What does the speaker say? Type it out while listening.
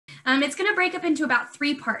It's going to break up into about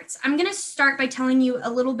 3 parts. I'm going to start by telling you a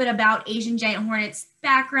little bit about Asian giant hornets,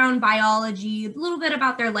 background biology, a little bit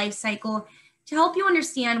about their life cycle to help you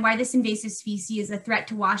understand why this invasive species is a threat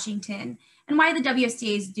to Washington and why the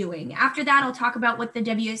WSDA is doing. After that, I'll talk about what the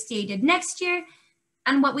WSDA did next year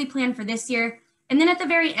and what we plan for this year. And then at the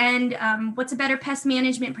very end, what's a better pest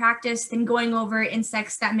management practice than going over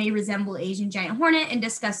insects that may resemble Asian giant hornet and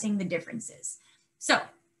discussing the differences. So,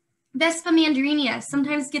 Vespa mandarinia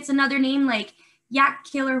sometimes gets another name like yak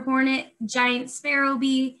killer hornet, giant sparrow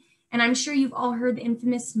bee, and I'm sure you've all heard the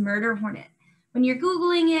infamous murder hornet. When you're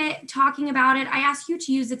Googling it, talking about it, I ask you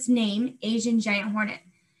to use its name, Asian giant hornet.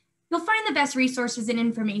 You'll find the best resources and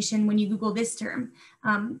information when you Google this term.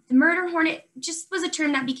 The murder hornet just was a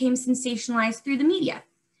term that became sensationalized through the media.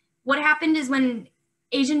 What happened is when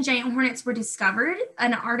Asian giant hornets were discovered,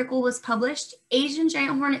 an article was published, Asian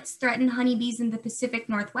giant hornets threaten honeybees in the Pacific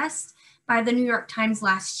Northwest by the New York Times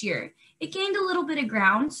last year. It gained a little bit of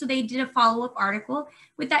ground, so they did a follow-up article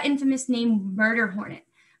with that infamous name, murder hornet.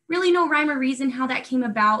 Really no rhyme or reason how that came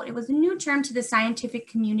about. It was a new term to the scientific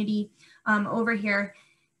community over here.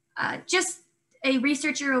 Just a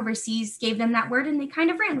researcher overseas gave them that word and they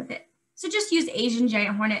kind of ran with it. So just use Asian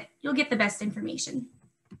giant hornet. You'll get the best information.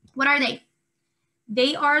 What are they?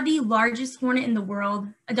 They are the largest hornet in the world.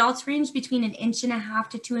 Adults range between 1.5 inches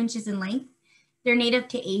to 2 inches in length. They're native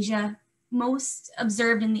to Asia, most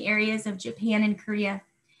observed in the areas of Japan and Korea.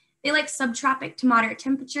 They like subtropic to moderate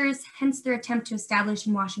temperatures, hence their attempt to establish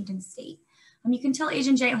in Washington state. You can tell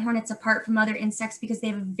Asian giant hornets apart from other insects because they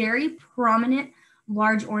have a very prominent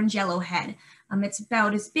large orange-yellow head. It's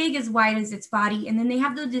about as big as wide as its body, and then they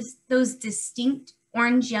have those distinct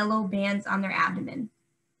orange-yellow bands on their abdomen.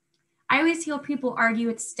 I always hear people argue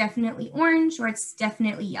it's definitely orange or it's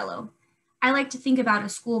definitely yellow. I like to think about a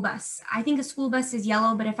school bus. I think a school bus is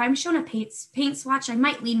yellow, but if I'm shown a paint swatch, I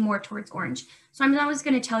might lean more towards orange. So I'm always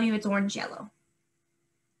going to tell you it's orange-yellow.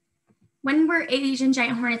 When were Asian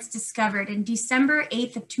giant hornets discovered? In December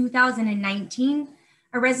 8th of 2019,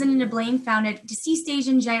 a resident of Blaine found a deceased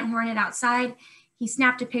Asian giant hornet outside. He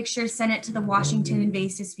snapped a picture, sent it to the Washington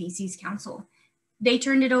Invasive Species Council. They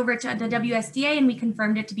turned it over to the WSDA and we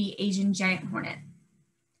confirmed it to be Asian giant hornet.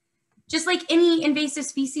 Just like any invasive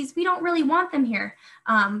species, we don't really want them here.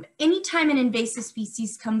 Anytime an invasive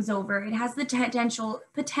species comes over, it has the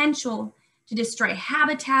potential to destroy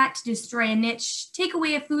habitat, to destroy a niche, take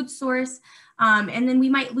away a food source, and then we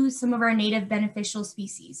might lose some of our native beneficial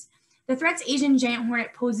species. The threats Asian giant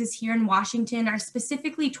hornet poses here in Washington are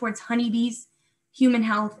specifically towards honeybees, human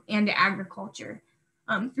health, and agriculture.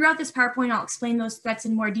 Throughout this PowerPoint, I'll explain those threats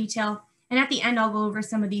in more detail, and at the end, I'll go over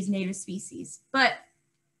some of these native species. But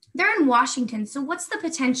they're in Washington, so what's the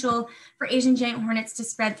potential for Asian giant hornets to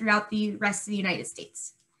spread throughout the rest of the United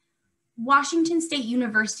States? Washington State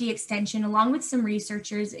University Extension, along with some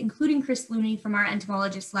researchers, including Chris Looney from our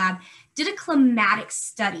entomologist lab, did a climatic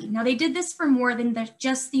study. Now, they did this for more than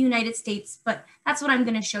just the United States, but that's what I'm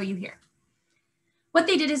going to show you here. What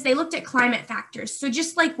they did is they looked at climate factors, so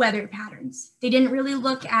just like weather patterns. They didn't really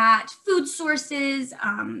look at food sources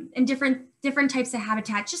and different types of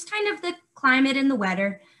habitat, just kind of the climate and the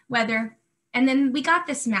weather. And then we got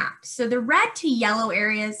this map. So the red to yellow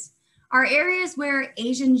areas are areas where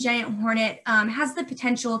Asian giant hornet has the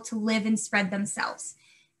potential to live and spread themselves.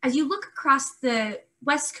 As you look across the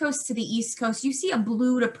west coast to the east coast, you see a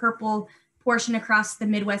blue to purple portion across the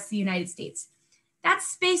Midwest of the United States.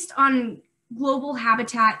 That's based on global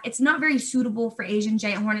habitat. It's not very suitable for Asian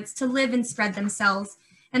giant hornets to live and spread themselves.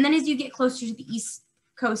 And then as you get closer to the east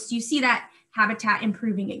coast, you see that habitat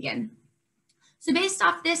improving again. So based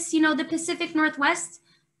off this, the Pacific Northwest,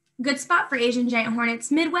 good spot for Asian giant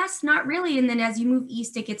hornets. Midwest, not really. And then as you move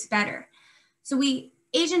east, it gets better. So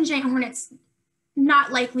Asian giant hornets,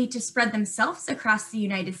 not likely to spread themselves across the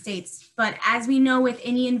United States. But as we know with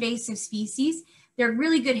any invasive species, they're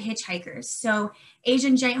really good hitchhikers. So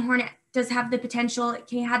Asian giant hornet does have the potential, it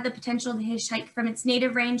can have the potential to hitchhike from its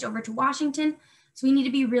native range over to Washington. So we need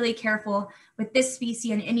to be really careful with this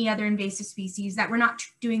species and any other invasive species that we're not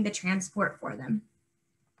doing the transport for them.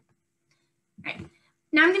 All right.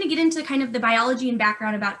 Now I'm going to get into kind of the biology and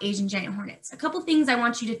background about Asian giant hornets. A couple things I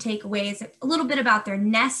want you to take away is a little bit about their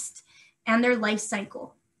nest and their life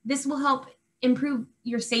cycle. This will help improve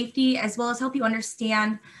your safety as well as help you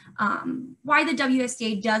understand why the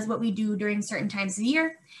WSDA does what we do during certain times of the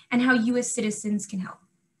year and how you as citizens can help.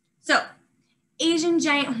 So Asian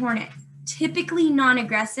giant hornet, typically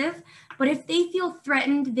non-aggressive, but if they feel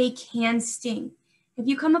threatened, they can sting. If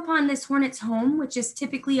you come upon this hornet's home, which is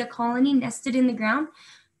typically a colony nested in the ground,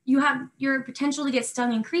 you have your potential to get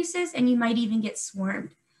stung increases and you might even get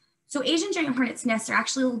swarmed. So Asian giant hornets' nests are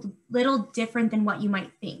actually a little different than what you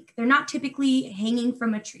might think. They're not typically hanging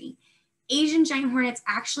from a tree. Asian giant hornets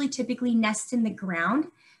actually typically nest in the ground.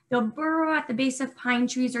 They'll burrow at the base of pine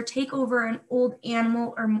trees or take over an old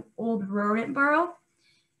animal or old rodent burrow.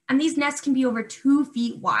 And these nests can be over 2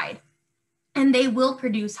 feet wide, and they will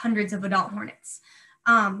produce hundreds of adult hornets.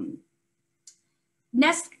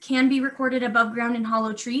 Nests can be recorded above ground in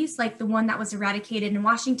hollow trees, like the one that was eradicated in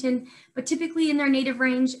Washington, but typically in their native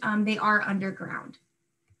range, they are underground.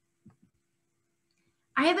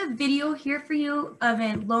 I have a video here for you of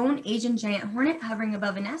a lone Asian giant hornet hovering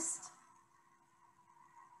above a nest.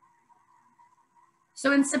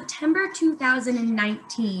 So in September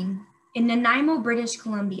 2019, in Nanaimo, British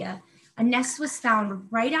Columbia, a nest was found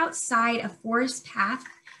right outside a forest path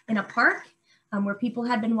in a park where people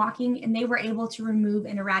had been walking, and they were able to remove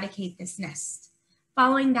and eradicate this nest.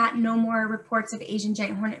 Following that, no more reports of Asian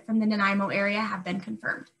giant hornet from the Nanaimo area have been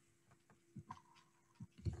confirmed.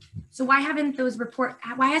 So why hasn't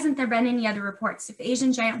there been any other reports? If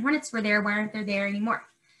Asian giant hornets were there, why aren't they there anymore?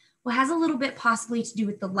 Well, it has a little bit possibly to do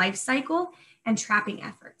with the life cycle and trapping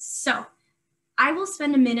efforts. So I will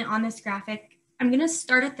spend a minute on this graphic. I'm going to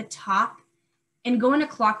start at the top and go in a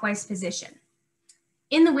clockwise position.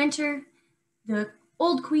 In the winter, the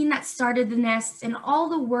old queen that started the nest and all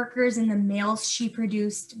the workers and the males she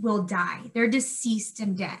produced will die. They're deceased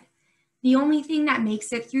and dead. The only thing that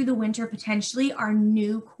makes it through the winter potentially are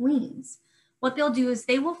new queens. What they'll do is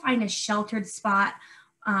they will find a sheltered spot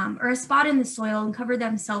or a spot in the soil and cover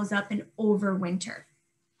themselves up and overwinter.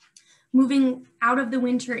 Moving out of the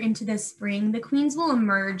winter into the spring, the queens will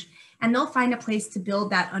emerge and they'll find a place to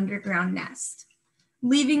build that underground nest.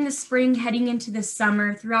 Leaving the spring, heading into the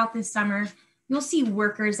summer, throughout the summer, you'll see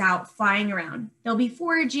workers out flying around. They'll be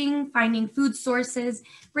foraging, finding food sources,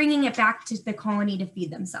 bringing it back to the colony to feed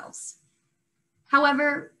themselves.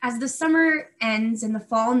 However, as the summer ends and the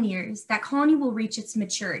fall nears, that colony will reach its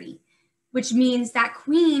maturity, which means that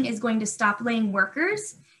queen is going to stop laying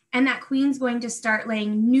workers, and that queen's going to start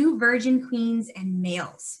laying new virgin queens and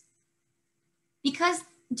males. Because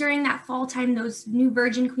during that fall time, those new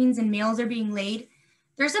virgin queens and males are being laid,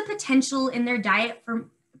 there's a potential need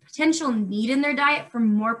in their diet for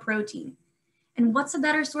more protein. And what's a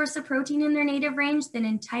better source of protein in their native range than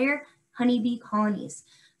entire honeybee colonies?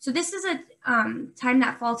 So this is a time,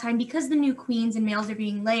 that fall time, because the new queens and males are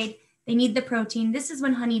being laid, they need the protein. This is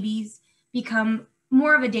when honeybees become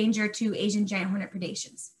more of a danger to Asian giant hornet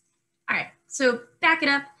predations. All right, so back it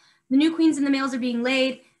up. The new queens and the males are being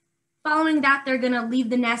laid. Following that, they're gonna leave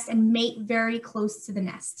the nest and mate very close to the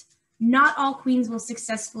nest. Not all queens will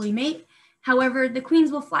successfully mate. However, the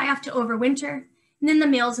queens will fly off to overwinter, and then the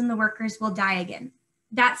males and the workers will die again.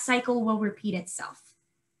 That cycle will repeat itself.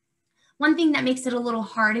 One thing that makes it a little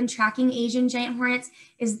hard in tracking Asian giant hornets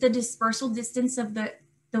is the dispersal distance of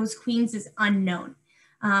those queens is unknown.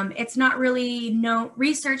 It's not really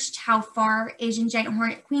researched how far Asian giant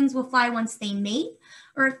hornet queens will fly once they mate,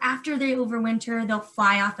 or if after they overwinter, they'll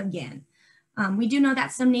fly off again. We do know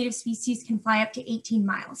that some native species can fly up to 18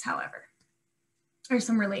 miles, however, or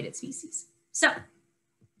some related species. So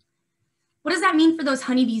what does that mean for those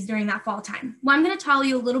honeybees during that fall time? Well, I'm going to tell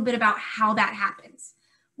you a little bit about how that happens.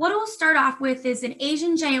 What we'll start off with is an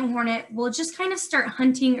Asian giant hornet will just kind of start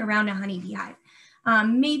hunting around a honeybee hive.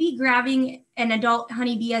 Maybe grabbing an adult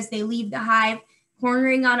honeybee as they leave the hive,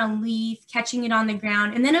 cornering on a leaf, catching it on the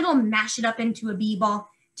ground, and then it'll mash it up into a bee ball,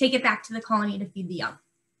 take it back to the colony to feed the young.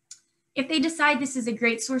 If they decide this is a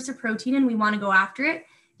great source of protein and we want to go after it,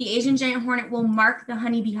 the Asian giant hornet will mark the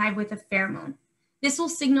honeybee hive with a pheromone. This will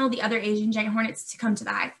signal the other Asian giant hornets to come to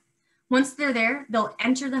the hive. Once they're there, they'll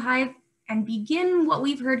enter the hive and begin what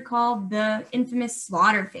we've heard called the infamous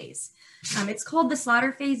slaughter phase. It's called the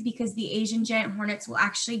slaughter phase because the Asian giant hornets will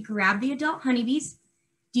actually grab the adult honeybees,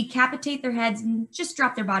 decapitate their heads, and just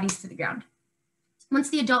drop their bodies to the ground. Once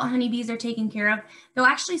the adult honeybees are taken care of, they'll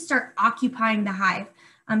actually start occupying the hive,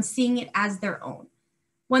 seeing it as their own.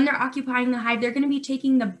 When they're occupying the hive, they're going to be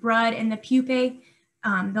taking the brood and the pupae,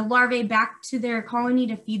 the larvae, back to their colony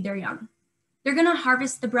to feed their young. They're going to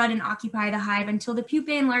harvest the brood and occupy the hive until the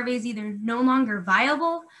pupae and larvae is either no longer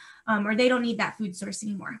viable or they don't need that food source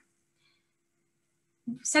anymore.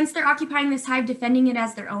 Since they're occupying this hive, defending it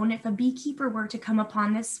as their own, if a beekeeper were to come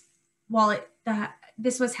upon this while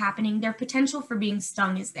this was happening, their potential for being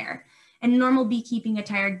stung is there. And normal beekeeping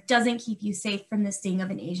attire doesn't keep you safe from the sting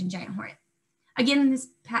of an Asian giant hornet. Again,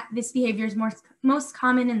 this behavior is most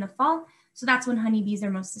common in the fall, so that's when honeybees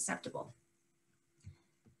are most susceptible.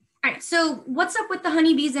 All right, so what's up with the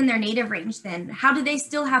honeybees in their native range then? How do they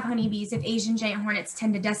still have honeybees if Asian giant hornets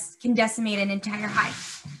can decimate an entire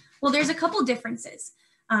hive? Well, there's a couple differences.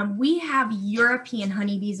 We have European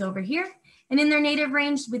honeybees over here, and in their native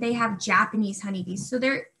range, they have Japanese honeybees. So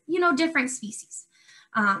they're, different species.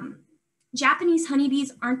 Japanese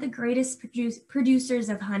honeybees aren't the greatest producers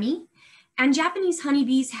of honey, and Japanese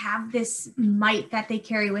honeybees have this mite that they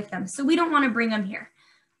carry with them. So we don't want to bring them here.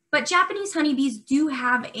 But Japanese honeybees do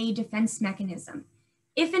have a defense mechanism.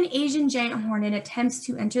 If an Asian giant hornet attempts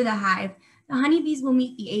to enter the hive, the honeybees will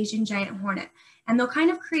meet the Asian giant hornet, and they'll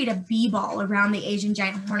kind of create a bee ball around the Asian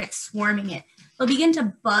giant hornet, swarming it. They'll begin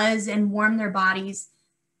to buzz and warm their bodies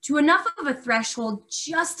to enough of a threshold,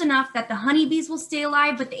 just enough that the honeybees will stay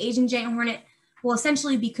alive, but the Asian giant hornet will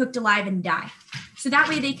essentially be cooked alive and die. So that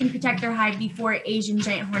way they can protect their hive before Asian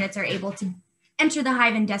giant hornets are able to enter the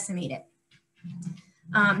hive and decimate it.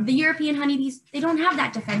 The European honeybees, they don't have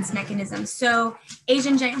that defense mechanism. So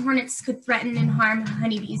Asian giant hornets could threaten and harm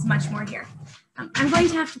honeybees much more here. I'm going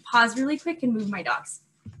to have to pause really quick and move my dogs.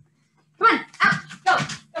 Come on, out, go,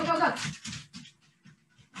 go, go, go.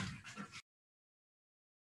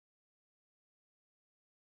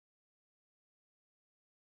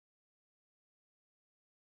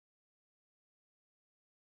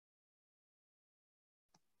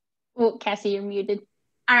 Oh, Cassie, you're muted.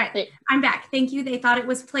 All right, I'm back. Thank you. They thought it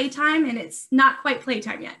was playtime, and it's not quite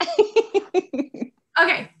playtime yet.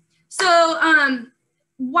 Okay, so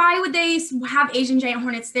why would they have Asian giant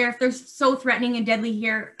hornets there if they're so threatening and deadly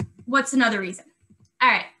here? What's another reason? All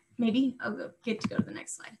right, maybe I'll get to go to the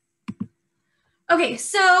next slide. Okay,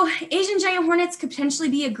 so Asian giant hornets could potentially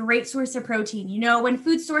be a great source of protein. When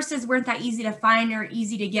food sources weren't that easy to find or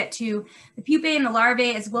easy to get to, the pupae and the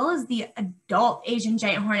larvae, as well as the adult Asian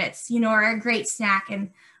giant hornets, are a great snack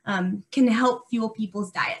and can help fuel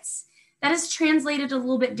people's diets. That is translated a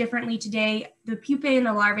little bit differently today. The pupae and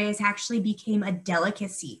the larvae has actually became a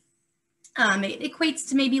delicacy. It equates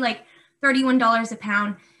to maybe like $31 a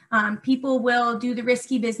pound. People will do the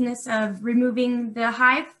risky business of removing the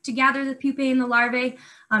hive to gather the pupae and the larvae,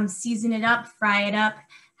 season it up, fry it up,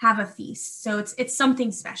 have a feast. So it's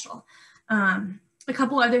something special. A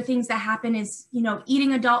couple other things that happen is,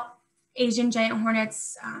 eating adult Asian giant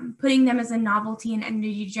hornets, putting them as a novelty in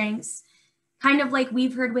energy drinks, kind of like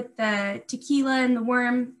we've heard with the tequila and the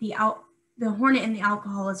worm, the hornet and the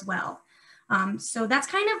alcohol as well. So that's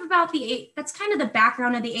kind of the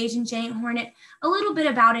background of the Asian giant hornet, a little bit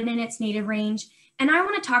about it in its native range. And I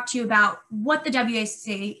want to talk to you about what the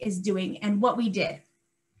WSA is doing and what we did.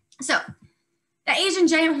 So the Asian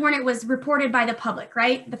giant hornet was reported by the public,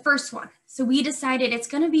 right? The first one. So we decided it's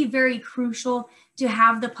going to be very crucial to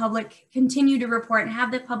have the public continue to report and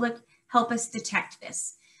have the public help us detect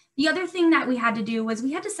this. The other thing that we had to do was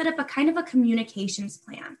we had to set up a kind of a communications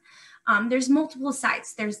plan. There's multiple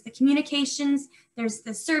sides. There's the communications, there's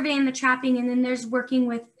the survey and the trapping, and then there's working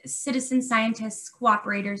with citizen scientists,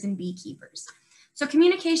 cooperators, and beekeepers. So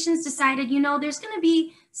communications decided, there's going to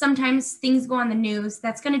be sometimes things go on the news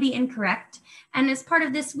that's going to be incorrect. And as part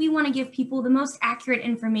of this, we want to give people the most accurate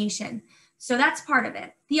information. So that's part of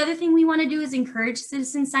it. The other thing we want to do is encourage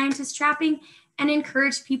citizen scientist trapping and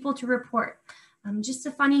encourage people to report. Just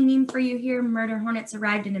a funny meme for you here, murder hornets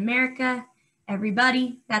arrived in America.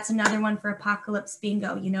 Everybody, that's another one for apocalypse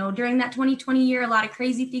bingo. During that 2020 year, a lot of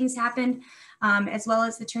crazy things happened, as well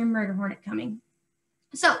as the term murder hornet coming.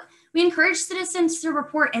 So we encouraged citizens to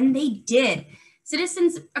report, and they did.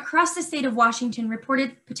 Citizens across the state of Washington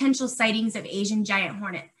reported potential sightings of Asian giant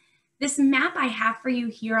hornet. This map I have for you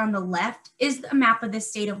here on the left is a map of the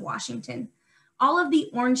state of Washington. All of the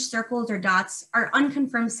orange circles or dots are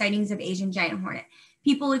unconfirmed sightings of Asian giant hornet.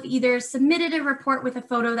 People have either submitted a report with a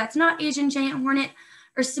photo that's not Asian giant hornet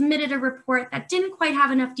or submitted a report that didn't quite have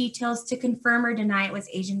enough details to confirm or deny it was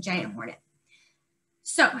Asian giant hornet.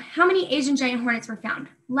 So how many Asian giant hornets were found?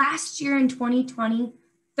 Last year in 2020,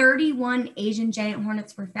 31 Asian giant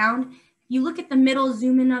hornets were found. If you look at the middle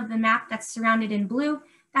zoom in of the map that's surrounded in blue,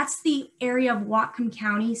 that's the area of Whatcom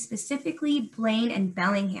County, specifically Blaine and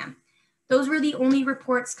Bellingham. Those were the only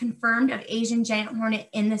reports confirmed of Asian giant hornet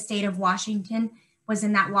in the state of Washington was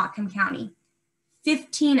in that Whatcom County.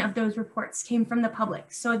 15 of those reports came from the public.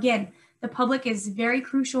 So again, the public is very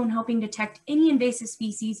crucial in helping detect any invasive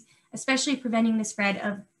species, especially preventing the spread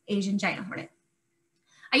of Asian giant hornet.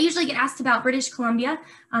 I usually get asked about British Columbia.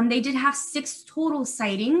 They did have 6 total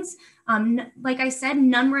sightings. Like I said,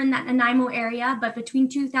 none were in that Nanaimo area, but between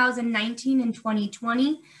 2019 and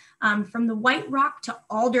 2020, from the White Rock to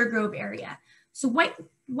Alder Grove area. So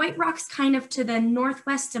White Rock's kind of to the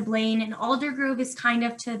northwest of Blaine, and Alder Grove is kind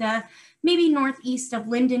of to the maybe northeast of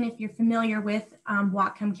Linden, if you're familiar with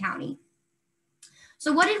Whatcom County.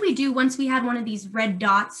 So what did we do once we had one of these red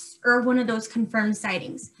dots or one of those confirmed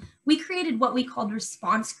sightings? We created what we called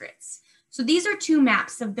response grids. So these are two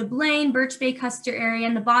maps of the Blaine, Birch Bay, Custer area,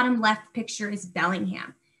 and the bottom left picture is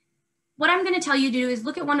Bellingham. What I'm going to tell you to do is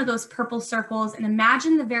look at one of those purple circles and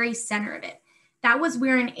imagine the very center of it. That was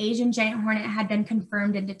where an Asian giant hornet had been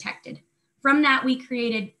confirmed and detected. From that, we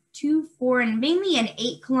created 2, 4, and mainly an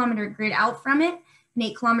 8-kilometer grid out from it, an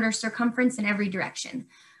 8-kilometer circumference in every direction.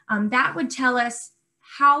 That would tell us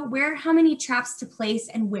how many traps to place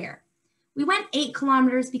and where. We went 8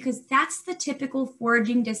 kilometers because that's the typical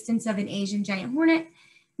foraging distance of an Asian giant hornet,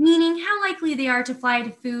 meaning how likely they are to fly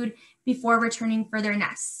to food before returning for their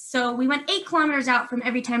nests. So we went 8 kilometers out from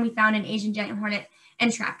every time we found an Asian giant hornet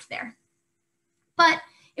and trapped there. But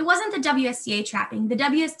it wasn't the WSDA trapping. The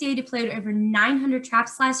WSDA deployed over 900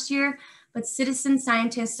 traps last year, but citizen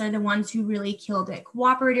scientists are the ones who really killed it.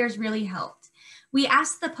 Cooperators really helped. We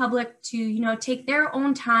asked the public to, take their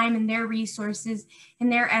own time and their resources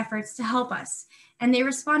and their efforts to help us. And they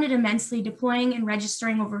responded immensely, deploying and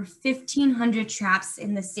registering over 1,500 traps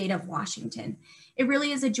in the state of Washington. It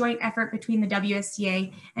really is a joint effort between the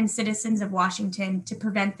WSDA and citizens of Washington to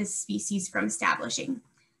prevent this species from establishing.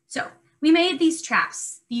 So we made these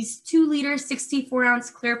traps, these 2-liter,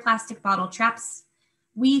 64-ounce clear plastic bottle traps.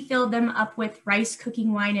 We filled them up with rice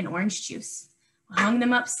cooking wine and orange juice. Hung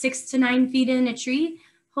them up 6 to 9 feet in a tree,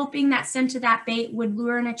 hoping that scent of that bait would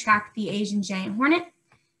lure and attract the Asian giant hornet.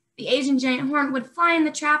 The Asian giant hornet would fly in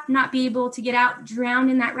the trap, not be able to get out, drown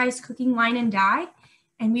in that rice cooking wine and die,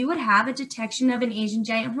 and we would have a detection of an Asian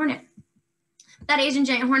giant hornet. If that Asian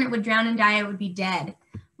giant hornet would drown and die, it would be dead.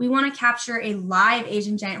 We want to capture a live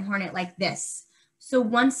Asian giant hornet like this. So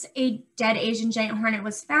once a dead Asian giant hornet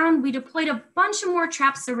was found, we deployed a bunch of more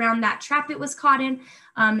traps around that trap it was caught in,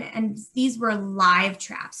 and these were live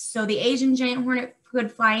traps. So the Asian giant hornet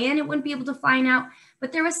could fly in, it wouldn't be able to fly out,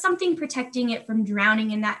 but there was something protecting it from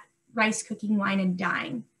drowning in that rice cooking wine and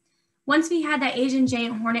dying. Once we had that Asian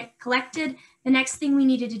giant hornet collected, the next thing we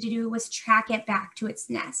needed to do was track it back to its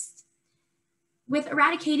nest. With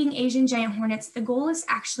eradicating Asian giant hornets, the goal is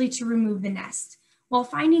actually to remove the nest. While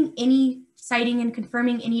finding any sighting and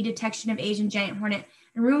confirming any detection of Asian giant hornet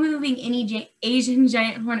and removing any Asian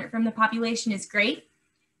giant hornet from the population is great,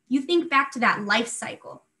 you think back to that life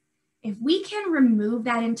cycle. If we can remove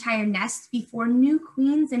that entire nest before new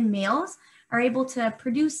queens and males are able to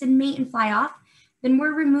produce and mate and fly off, then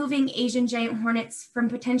we're removing Asian giant hornets from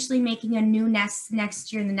potentially making a new nest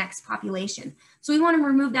next year in the next population. So we want to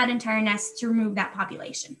remove that entire nest to remove that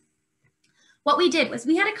population. What we did was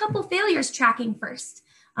we had a couple failures tracking first.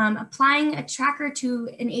 Applying a tracker to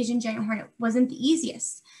an Asian giant hornet wasn't the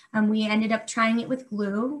easiest. We ended up trying it with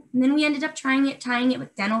glue, and then we ended up tying it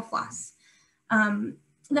with dental floss.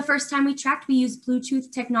 The first time we tracked, we used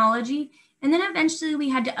Bluetooth technology, and then eventually we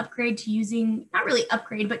had to upgrade to using, not really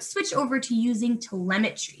upgrade, but switch over to using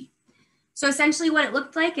telemetry. So essentially what it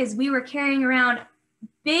looked like is we were carrying around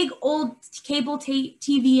big old cable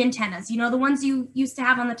TV antennas, the ones you used to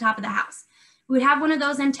have on the top of the house. We would have one of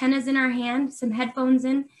those antennas in our hand, some headphones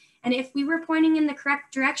in, and if we were pointing in the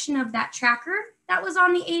correct direction of that tracker that was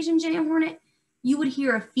on the Asian giant hornet, you would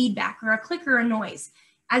hear a feedback or a click or a noise.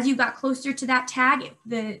 As you got closer to that tag,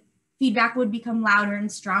 the feedback would become louder and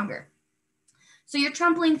stronger. So you're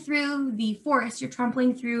trampling through the forest, you're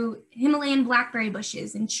trampling through Himalayan blackberry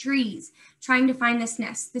bushes and trees, trying to find this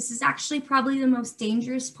nest. This is actually probably the most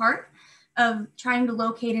dangerous part of trying to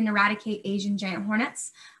locate and eradicate Asian giant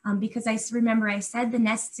hornets, because I said the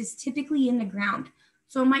nest is typically in the ground,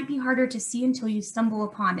 so it might be harder to see until you stumble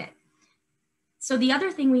upon it. So the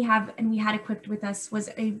other thing we had equipped with us was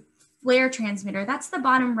a flare transmitter. That's the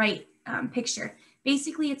bottom right picture.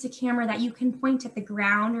 Basically, it's a camera that you can point at the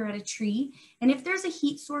ground or at a tree, and if there's a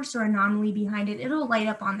heat source or anomaly behind it, it'll light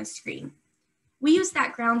up on the screen. We use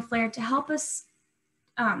that ground flare to help us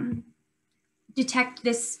detect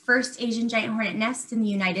this first Asian giant hornet nest in the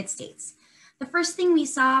United States. The first thing we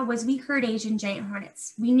saw was we heard Asian giant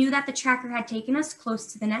hornets. We knew that the tracker had taken us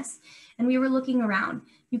close to the nest, and we were looking around.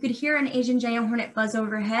 You could hear an Asian giant hornet buzz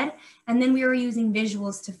overhead, and then we were using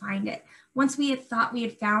visuals to find it. Once we had thought we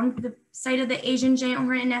had found the site of the Asian giant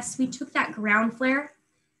hornet nest, we took that ground flare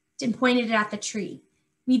and pointed it at the tree.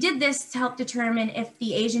 We did this to help determine if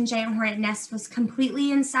the Asian giant hornet nest was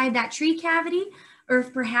completely inside that tree cavity, or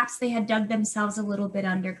if perhaps they had dug themselves a little bit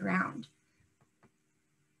underground.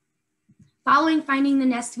 Following finding the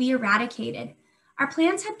nest, we eradicated. Our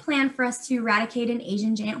plans had planned for us to eradicate an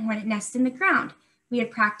Asian giant hornet nest in the ground. We had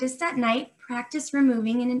practiced at night, practiced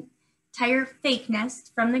removing an entire fake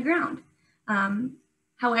nest from the ground.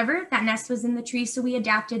 However, that nest was in the tree, so we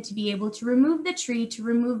adapted to be able to remove the tree to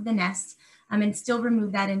remove the nest and still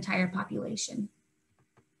remove that entire population.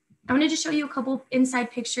 I wanted to show you a couple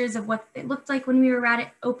inside pictures of what it looked like when we were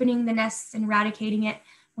opening the nests and eradicating it.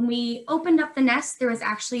 When we opened up the nest, there was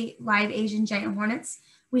actually live Asian giant hornets.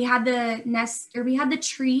 We had the nest, or we had the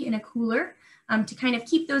tree in a cooler to kind of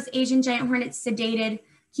keep those Asian giant hornets sedated,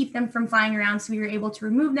 keep them from flying around, so we were able to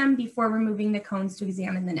remove them before removing the cones to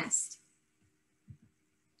examine the nest.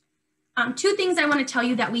 Two things I want to tell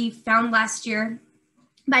you that we found last year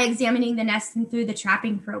by examining the nest and through the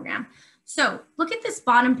trapping program. So look at this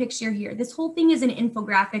bottom picture here. This whole thing is an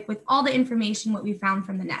infographic with all the information what we found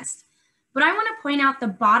from the nest. But I want to point out the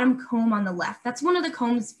bottom comb on the left. That's one of the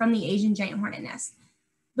combs from the Asian giant hornet nest.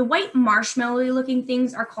 The white marshmallow looking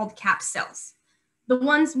things are called capped cells. The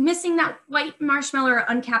ones missing that white marshmallow are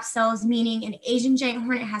uncapped cells, meaning an Asian giant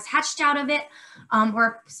hornet has hatched out of it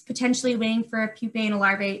or potentially waiting for a pupae and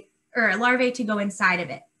a larvae to go inside of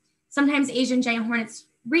it. Sometimes Asian giant hornets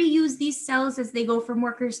reuse these cells as they go from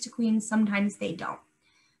workers to queens, sometimes they don't.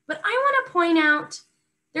 But I want to point out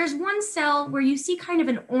there's one cell where you see kind of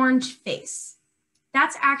an orange face.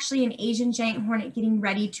 That's actually an Asian giant hornet getting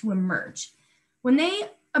ready to emerge. When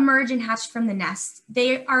they emerge and hatch from the nest,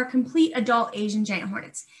 they are complete adult Asian giant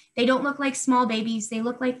hornets. They don't look like small babies. They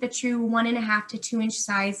look like the true 1.5 to 2 inch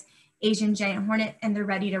size Asian giant hornet, and they're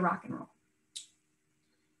ready to rock and roll.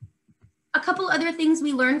 A couple other things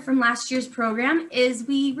we learned from last year's program is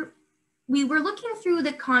we were looking through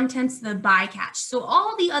the contents of the bycatch. So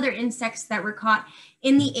all the other insects that were caught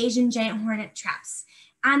in the Asian giant hornet traps.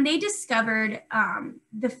 And they discovered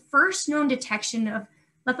the first known detection of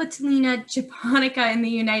Leptolina japonica in the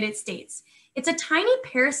United States. It's a tiny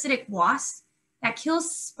parasitic wasp that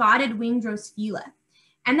kills spotted winged Drosophila.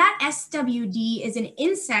 And that SWD is an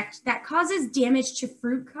insect that causes damage to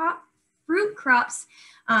fruit crops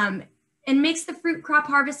and makes the fruit crop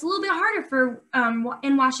harvest a little bit harder for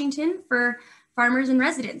in Washington for farmers and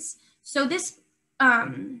residents. So this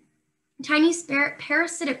tiny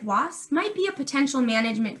parasitic wasp might be a potential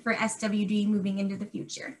management for SWD moving into the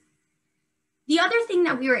future. The other thing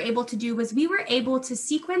that we were able to do was we were able to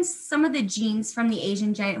sequence some of the genes from the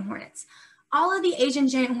Asian giant hornets. All of the Asian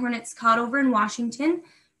giant hornets caught over in Washington,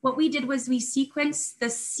 what we did was we sequenced the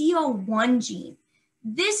CO1 gene.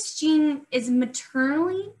 This gene is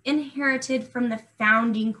maternally inherited from the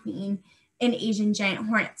founding queen in Asian giant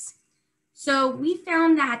hornets. So we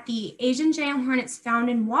found that the Asian giant hornets found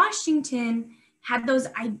in Washington had those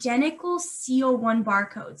identical CO1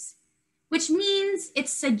 barcodes, which means it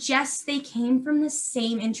suggests they came from the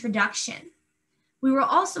same introduction. We were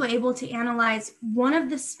also able to analyze one of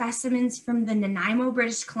the specimens from the Nanaimo,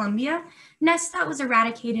 British Columbia nest that was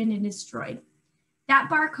eradicated and destroyed. That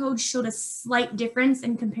barcode showed a slight difference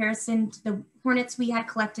in comparison to the hornets we had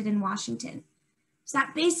collected in Washington. So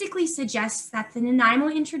that basically suggests that the Nanaimo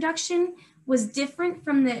introduction was different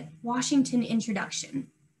from the Washington introduction.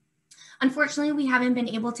 Unfortunately, we haven't been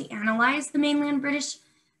able to analyze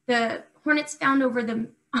the hornets found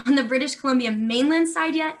on the British Columbia mainland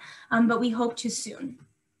side yet, but we hope to soon.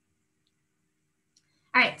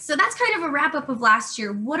 All right, so that's kind of a wrap up of last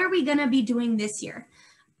year. What are we gonna be doing this year?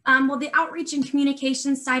 Well, the outreach and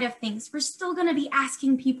communication side of things, we're still going to be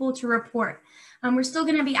asking people to report. We're still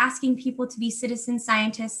going to be asking people to be citizen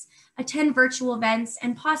scientists, attend virtual events,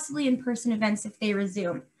 and possibly in-person events if they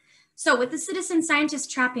resume. So with the citizen scientist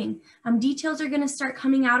trapping, details are going to start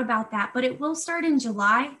coming out about that, but it will start in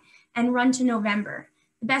July and run to November.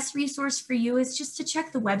 The best resource for you is just to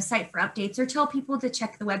check the website for updates, or tell people to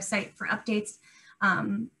check the website for updates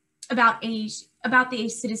about the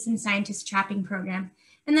citizen scientist trapping program.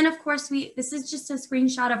 And then, of course, this is just a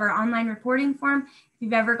screenshot of our online reporting form if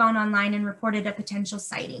you've ever gone online and reported a potential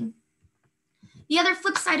sighting. The other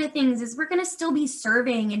flip side of things is we're going to still be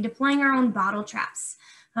surveying and deploying our own bottle traps.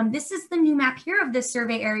 This is the new map here of the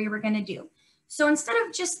survey area we're going to do. So instead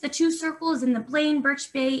of just the 2 circles in the Blaine,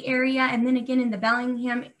 Birch Bay area, and then again in the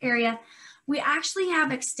Bellingham area, we actually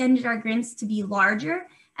have extended our grids to be larger,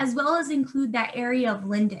 as well as include that area of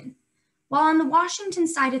Linden. While on the Washington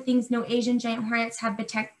side of things, no Asian giant hornets have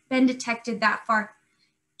been detected that far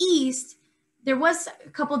east, there was a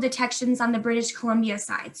couple detections on the British Columbia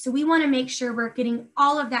side. So we want to make sure we're getting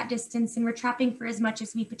all of that distance and we're trapping for as much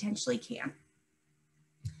as we potentially can.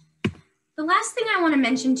 The last thing I want to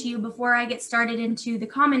mention to you before I get started into the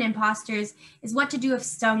common imposters is what to do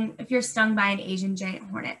if you're stung by an Asian giant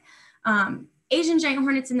hornet. Asian giant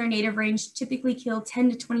hornets in their native range typically kill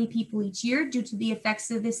 10 to 20 people each year due to the effects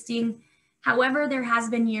of this sting. However, there has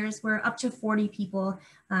been years where up to 40 people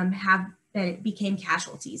became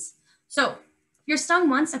casualties. So if you're stung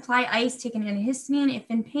once, apply ice, take an antihistamine. If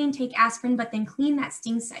in pain, take aspirin, but then clean that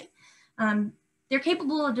sting site. They're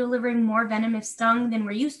capable of delivering more venom if stung than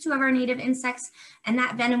we're used to of our native insects, and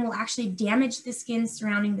that venom will actually damage the skin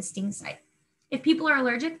surrounding the sting site. If people are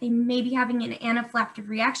allergic, they may be having an anaphylactic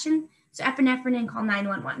reaction, so epinephrine and call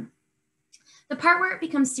 911. The part where it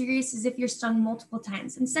becomes serious is if you're stung multiple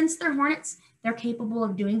times, and since they're hornets, they're capable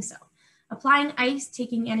of doing so. Applying ice,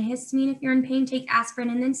 taking antihistamine if you're in pain, take aspirin,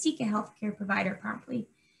 and then seek a healthcare provider promptly.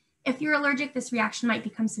 If you're allergic, this reaction might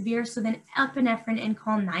become severe, so then epinephrine and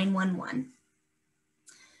call 911.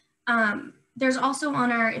 There's also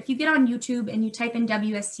on if you get on YouTube and you type in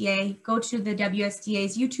WSDA, go to the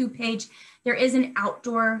WSDA's YouTube page, there is an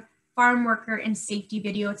outdoor farm worker and safety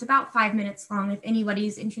video. It's about 5 minutes long if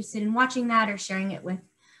anybody's interested in watching that or sharing it with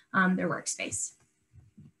their workspace.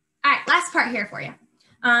 All right, last part here for you.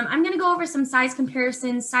 I'm going to go over some size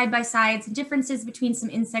comparisons, side-by-sides, differences between some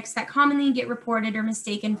insects that commonly get reported or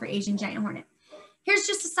mistaken for Asian giant hornet. Here's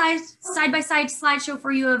just a side-by-side slideshow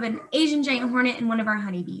for you of an Asian giant hornet and one of our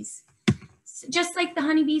honeybees. So just like the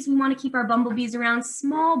honeybees, we want to keep our bumblebees around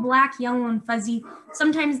small, black, yellow, and fuzzy.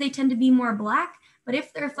 Sometimes they tend to be more black, but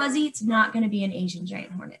if they're fuzzy, it's not going to be an Asian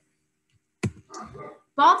giant hornet.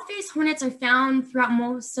 Bald-faced hornets are found throughout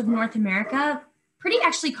most of North America, pretty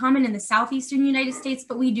actually common in the southeastern United States,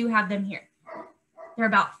 but we do have them here. They're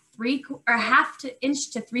about 1/2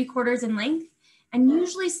 inch to 3/4 in length, and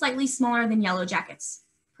usually slightly smaller than yellow jackets.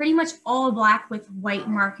 Pretty much all black with white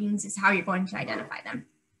markings is how you're going to identify them.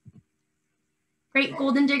 Great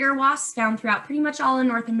golden digger wasps found throughout pretty much all of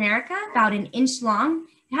North America, about 1 inch long.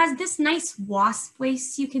 It has this nice wasp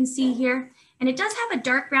waist you can see here, and it does have a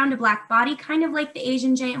dark brown to black body, kind of like the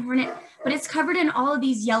Asian giant hornet, but it's covered in all of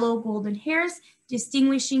these yellow golden hairs,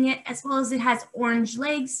 distinguishing it, as well as it has orange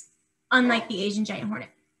legs, unlike the Asian giant hornet.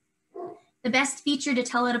 The best feature to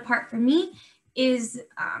tell it apart for me is,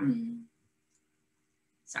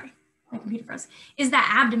 sorry, my computer froze, is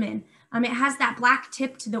that abdomen. It has that black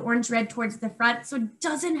tip to the orange red towards the front, so it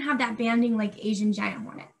doesn't have that banding like Asian giant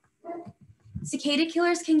hornet. Cicada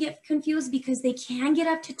killers can get confused because they can get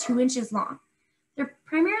up to 2 inches long. They're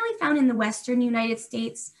primarily found in the western United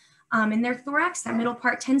States, and their thorax, that middle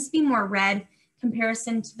part, tends to be more red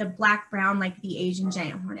comparison to the black-brown like the Asian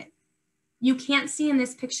giant hornet. You can't see in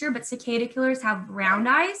this picture, but cicada killers have round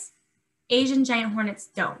eyes. Asian giant hornets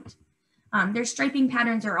don't. Their striping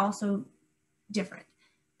patterns are also different.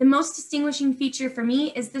 The most distinguishing feature for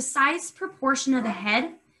me is the size proportion of the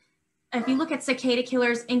head if you look at cicada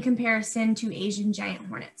killers in comparison to Asian giant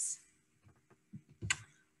hornets.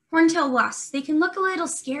 Horntail wasps, they can look a little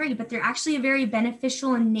scary, but they're actually a very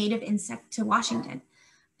beneficial and native insect to Washington.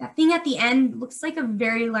 That thing at the end looks like a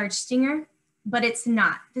very large stinger, but it's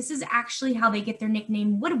not. This is actually how they get their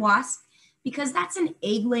nickname wood wasp, because that's an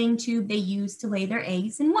egg-laying tube they use to lay their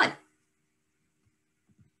eggs in wood.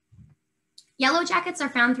 Yellow jackets are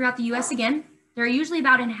found throughout the US again. They're usually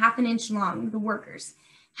about 1/2 inch long, the workers.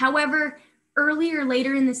 However, early or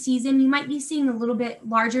later in the season, you might be seeing a little bit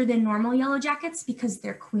larger than normal yellow jackets because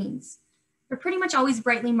they're queens. They're pretty much always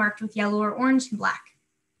brightly marked with yellow or orange and black.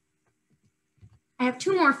 I have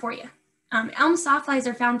 2 more for you. Elm sawflies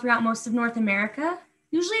are found throughout most of North America,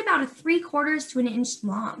 usually about 3/4 to 1 inch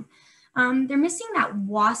long. They're missing that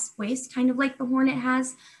wasp waist, kind of like the hornet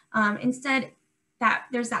has. Instead,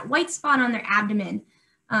 there's that white spot on their abdomen,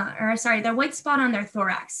 the white spot on their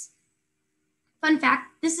thorax. Fun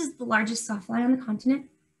fact, this is the largest sawfly on the continent.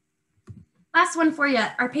 Last one for you,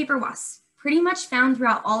 our paper wasps, pretty much found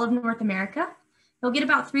throughout all of North America. They'll get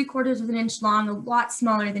about 3/4 of an inch long, a lot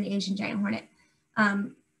smaller than Asian giant hornet.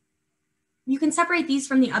 You can separate these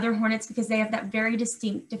from the other hornets because they have that very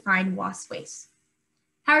distinct defined wasp waist.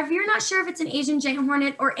 However, if you're not sure if it's an Asian giant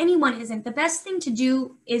hornet or anyone isn't, the best thing to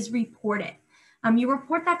do is report it. You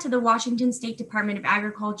report that to the Washington State Department of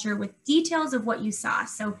Agriculture with details of what you saw.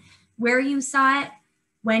 So where you saw it,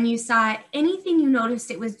 when you saw it, anything you noticed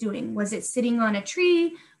it was doing. Was it sitting on a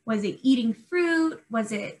tree? Was it eating fruit?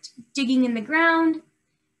 Was it digging in the ground?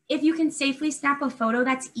 If you can safely snap a photo,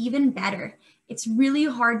 that's even better. It's really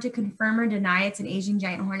hard to confirm or deny it's an Asian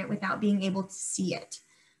giant hornet without being able to see it.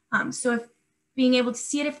 So if being able to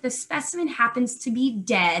see it, if the specimen happens to be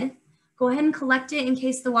dead, go ahead and collect it in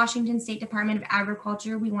case the Washington State Department of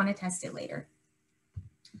Agriculture, we want to test it later.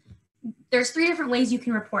 There's 3 different ways you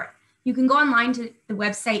can report. You can go online to the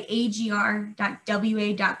website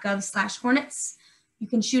agr.wa.gov/hornets. You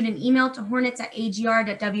can shoot an email to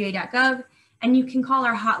hornets@agr.wa.gov, and you can call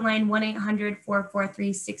our hotline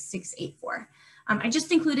 1-800-443-6684. I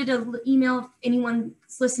just included an email if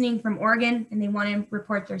anyone's listening from Oregon and they want to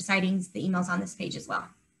report their sightings. The email's on this page as well.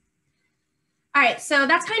 All right, so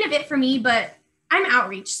that's kind of it for me, but I'm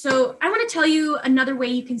outreach. So I want to tell you another way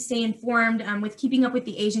you can stay informed with keeping up with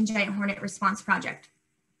the Asian Giant Hornet Response Project.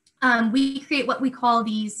 We create what we call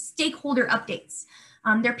these stakeholder updates.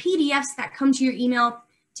 They're PDFs that come to your email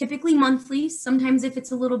typically monthly. Sometimes if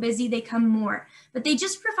it's a little busy, they come more. But they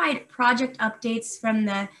just provide project updates from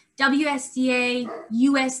the WSDA,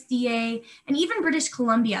 USDA, and even British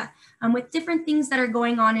Columbia with different things that are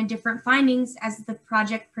going on and different findings as the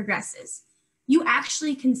project progresses. You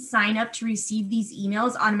actually can sign up to receive these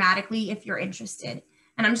emails automatically if you're interested.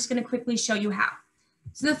 And I'm just going to quickly show you how.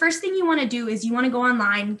 So the first thing you want to do is you want to go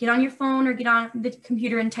online, get on your phone or get on the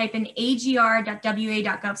computer and type in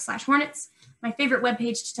agr.wa.gov/hornets, my favorite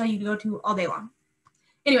webpage to tell you to go to all day long.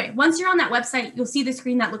 Anyway, once you're on that website, you'll see the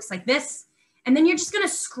screen that looks like this. And then you're just going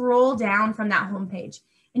to scroll down from that homepage.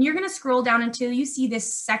 And you're going to scroll down until you see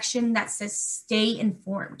this section that says Stay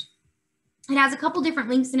Informed. It has a couple different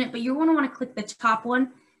links in it, but you're going to want to click the top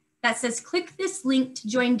one that says click this link to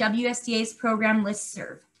join WSDA's program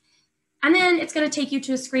listserv. And then it's going to take you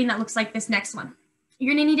to a screen that looks like this next one.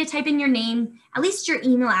 You're going to need to type in your name, at least your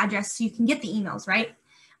email address so you can get the emails, right?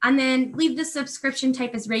 And then leave the subscription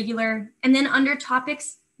type as regular. And then under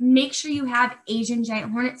topics, make sure you have Asian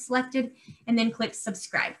Giant Hornet selected and then click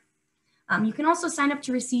subscribe. You can also sign up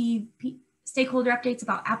to receive stakeholder updates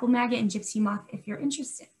about apple maggot and gypsy moth if you're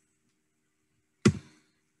interested.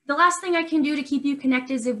 The last thing I can do to keep you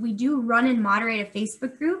connected is if we do run and moderate a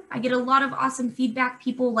Facebook group. I get a lot of awesome feedback.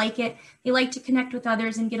 People like it. They like to connect with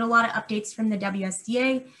others and get a lot of updates from the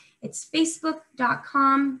WSDA. It's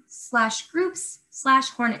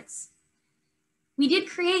facebook.com/groups/hornets. We did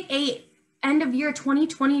create a end of year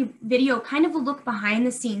 2020 video, kind of a look behind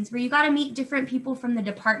the scenes where you got to meet different people from the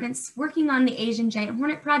departments working on the Asian Giant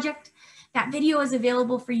Hornet project. That video is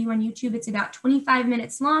available for you on YouTube. It's about 25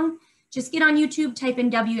 minutes long. Just get on YouTube, type in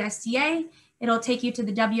WSDA. It'll take you to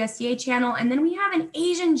the WSDA channel. And then we have an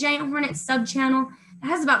Asian Giant Hornet sub-channel that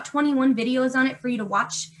has about 21 videos on it for you to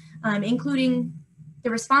watch, including the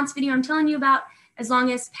response video I'm telling you about, as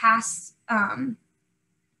long as past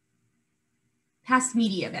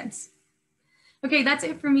media events. Okay, that's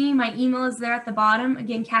it for me. My email is there at the bottom.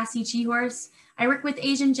 Again, Cassie Chihorse. I work with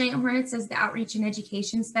Asian Giant Hornets as the Outreach and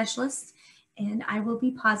Education Specialist, and I will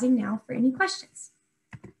be pausing now for any questions.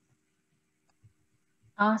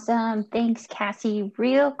 Awesome. Thanks, Cassie.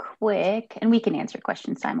 Real quick, and we can answer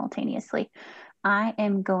questions simultaneously. I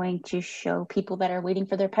am going to show people that are waiting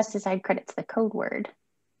for their pesticide credits the code word.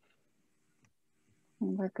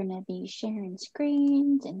 And we're going to be sharing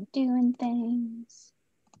screens and doing things.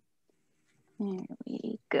 There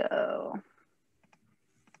we go.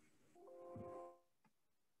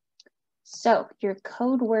 So your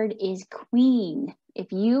code word is queen.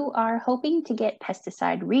 If you are hoping to get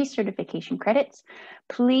pesticide recertification credits,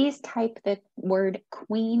 please type the word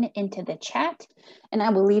queen into the chat, and I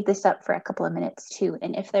will leave this up for a couple of minutes too.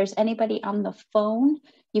 And if there's anybody on the phone,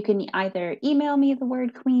 you can either email me the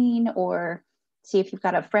word queen or see if you've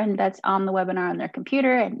got a friend that's on the webinar on their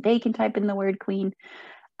computer and they can type in the word queen.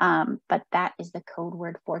 But that is the code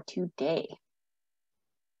word for today.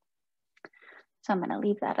 So I'm going to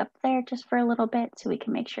leave that up there just for a little bit so we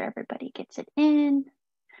can make sure everybody gets it in.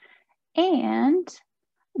 And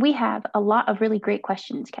we have a lot of really great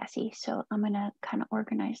questions, Cassie. So I'm going to kind of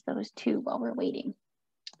organize those too while we're waiting.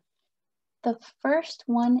 The first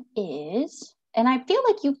one is, and I feel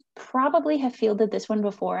like you probably have fielded this one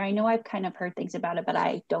before. I know I've kind of heard things about it, but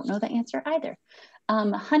I don't know the answer either.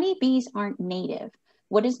 Honeybees aren't native.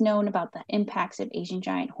 What is known about the impacts of Asian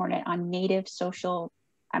Giant Hornet on native social,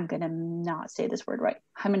 I'm going to not say this word right,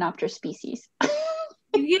 Hymenoptera species?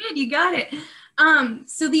 You did, you got it.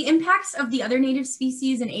 So the impacts of the other native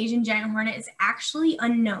species in Asian Giant Hornet is actually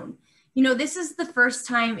unknown. You know, this is the first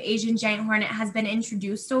time Asian Giant Hornet has been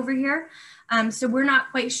introduced over here. So we're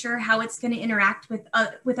not quite sure how it's going to interact with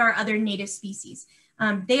our other native species.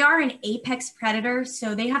 They are an apex predator,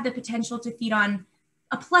 so they have the potential to feed on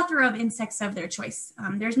a plethora of insects of their choice.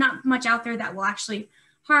 There's not much out there that will actually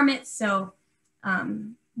harm it, so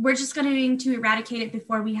we're just going to eradicate it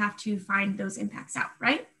before we have to find those impacts out,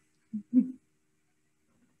 right?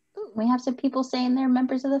 We have some people saying they're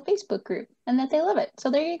members of the Facebook group and that they love it. So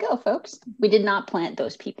there you go, folks. We did not plant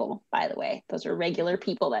those people, by the way. Those are regular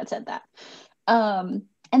people that said that. And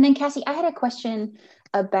then Cassie, I had a question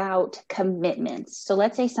about commitments. So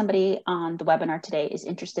let's say somebody on the webinar today is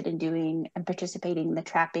interested in doing and participating in the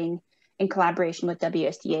trapping in collaboration with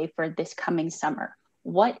WSDA for this coming summer.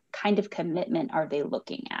 What kind of commitment are they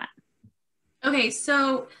looking at? Okay,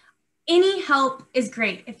 so any help is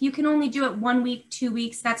great. If you can only do it 1 week, 2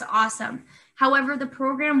 weeks, that's awesome. However, the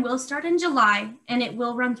program will start in July and it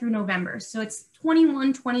will run through November. So it's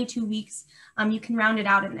 21, 22 weeks. You can round it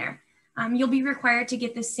out in there. You'll be required to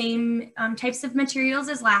get the same types of materials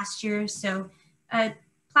as last year. So a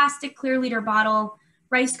plastic clear liter bottle,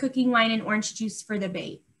 rice cooking wine, and orange juice for the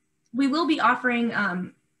bait. We will be offering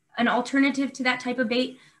an alternative to that type of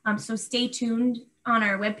bait. So stay tuned on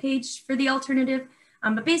our webpage for the alternative.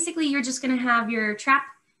 But basically, you're just going to have your trap,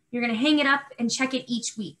 you're going to hang it up and check it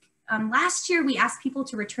each week. Last year, we asked people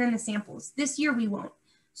to return the samples. This year, we won't.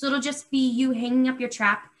 So it'll just be you hanging up your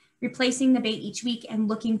trap, replacing the bait each week, and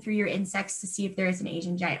looking through your insects to see if there is an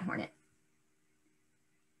Asian giant hornet.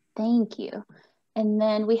 Thank you. And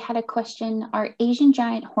then we had a question, are Asian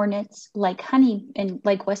giant hornets like honey and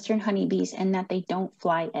like Western honeybees and that they don't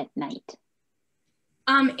fly at night?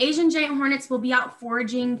 Asian giant hornets will be out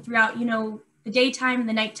foraging throughout, the daytime,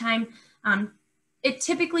 the nighttime. It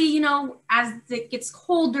typically, as it gets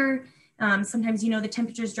colder, sometimes, the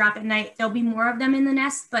temperatures drop at night, there'll be more of them in the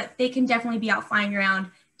nest, but they can definitely be out flying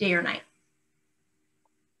around day or night.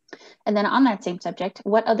 And then on that same subject,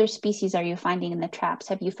 what other species are you finding in the traps?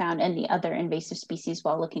 Have you found any other invasive species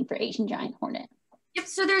while looking for Asian giant hornet? Yep,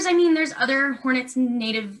 so there's other hornets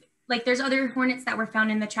native, like there's other hornets that were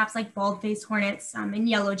found in the traps like bald-faced hornets and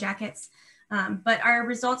yellow jackets. But our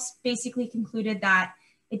results basically concluded that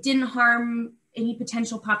it didn't harm any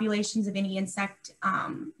potential populations of any insect,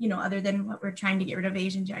 other than what we're trying to get rid of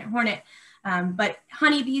Asian giant hornet. But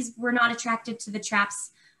honeybees were not attracted to the traps.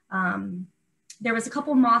 There was a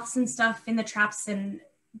couple moths and stuff in the traps, and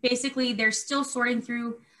basically they're still sorting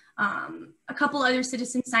through a couple other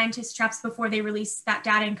citizen scientist traps before they release that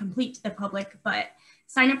data and complete to the public. But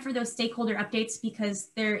sign up for those stakeholder updates because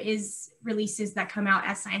there is releases that come out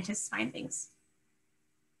as scientists find things.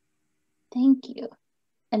 Thank you.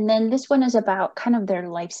 And then this one is about kind of their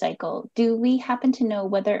life cycle. Do we happen to know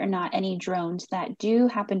whether or not any drones that do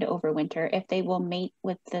happen to overwinter, if they will mate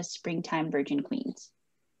with the springtime virgin queens?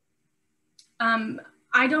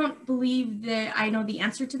 I don't believe that I know the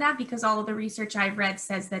answer to that because all of the research I've read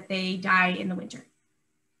says that they die in the winter.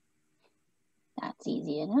 That's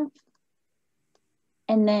easy enough.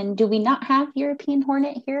 And then do we not have European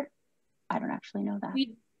hornet here? I don't actually know that.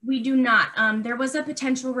 We do not. There was a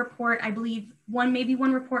potential report, I believe maybe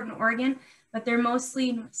one report in Oregon, but they're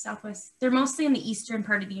mostly southwest. They're mostly in the eastern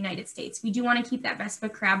part of the United States. We do want to keep that Vespa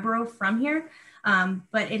crab burrow from here,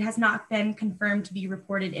 but it has not been confirmed to be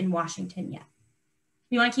reported in Washington yet.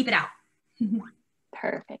 We want to keep it out.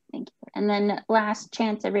 Perfect, thank you. And then last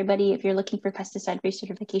chance, everybody, if you're looking for pesticide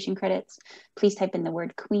recertification credits, please type in the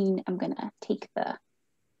word queen. I'm gonna take the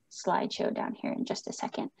slideshow down here in just a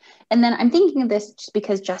second. And then I'm thinking of this just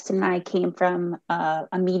because Justin and I came from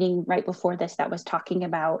a meeting right before this that was talking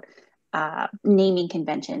about naming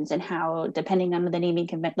conventions and how depending on the naming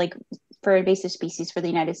convention, like for invasive species for the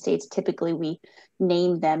United States, typically we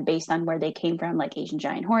name them based on where they came from, like Asian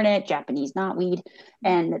giant hornet, Japanese knotweed,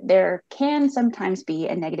 and there can sometimes be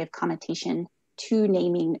a negative connotation to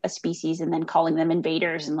naming a species and then calling them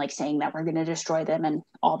invaders and like saying that we're going to destroy them and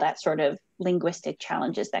all that sort of linguistic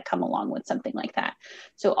challenges that come along with something like that.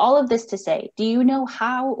 So all of this to say, do you know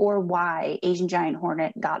how or why Asian giant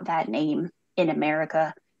hornet got that name in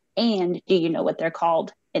America? And do you know what they're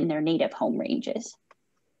called in their native home ranges?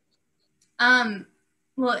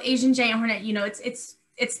 Well, Asian giant hornet,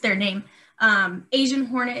 it's their name. Asian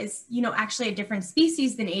hornet is, actually a different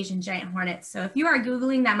species than Asian giant hornet. So if you are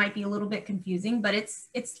Googling, that might be a little bit confusing, but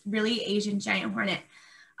it's really Asian giant hornet.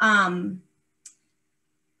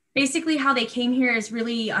 Basically how they came here is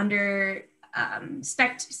really under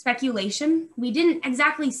speculation. We didn't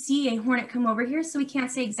exactly see a hornet come over here, so we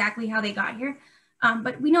can't say exactly how they got here.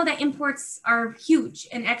 But we know that imports are huge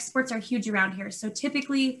and exports are huge around here. So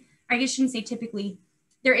typically, I guess I shouldn't say typically,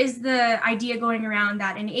 there is the idea going around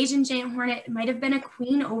that an Asian giant hornet might have been a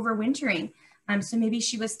queen overwintering. So maybe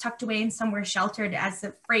she was tucked away in somewhere sheltered as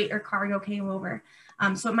the freight or cargo came over.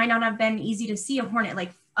 So it might not have been easy to see a hornet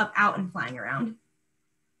like up out and flying around.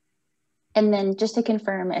 And then just to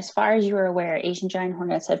confirm, as far as you are aware, Asian giant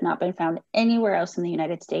hornets have not been found anywhere else in the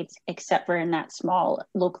United States except for in that small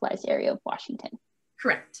localized area of Washington.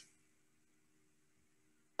 Correct.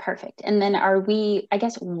 Perfect. And then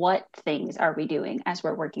what things are we doing as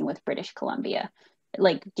we're working with British Columbia?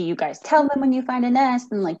 Like, do you guys tell them when you find a nest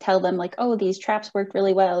and like tell them like, oh, these traps worked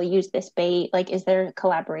really well, use this bait? Like, is there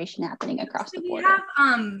collaboration happening across the border? We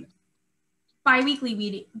have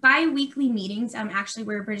bi-weekly meetings, actually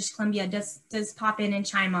where British Columbia does pop in and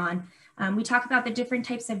chime on. We talk about the different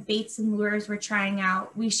types of baits and lures we're trying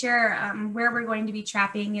out. We share where we're going to be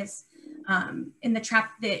trapping is in the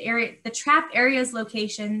trap areas,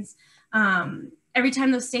 locations. every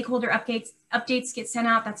time those stakeholder updates get sent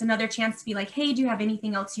out, that's another chance to be like, hey, do you have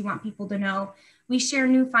anything else you want people to know? We share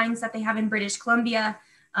new finds that they have in British Columbia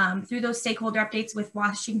through those stakeholder updates with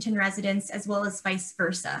Washington residents, as well as vice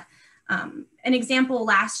versa. An example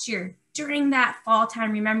last year, during that fall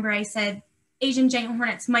time, remember I said Asian giant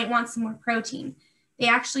hornets might want some more protein. They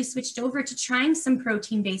actually switched over to trying some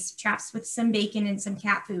protein-based traps with some bacon and some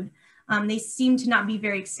cat food. They seemed to not be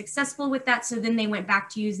very successful with that, so then they went back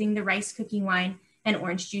to using the rice cooking wine and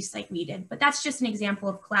orange juice like we did. But that's just an example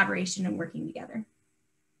of collaboration and working together.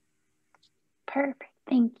 Perfect,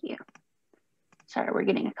 thank you. Sorry, we're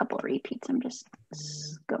getting a couple of repeats. I'm just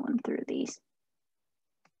going through these.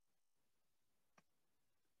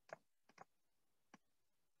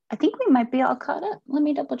 I think we might be all caught up. Let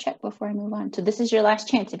me double check before I move on. So this is your last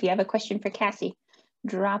chance. If you have a question for Cassie,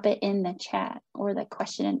 drop it in the chat or the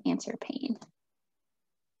question and answer pane.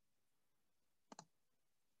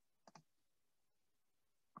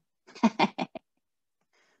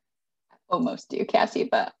 Almost do, Cassie,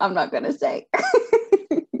 but I'm not going to say.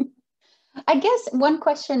 I guess one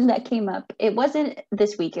question that came up, it wasn't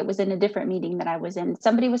this week, it was in a different meeting that I was in.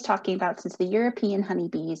 Somebody was talking about, since the European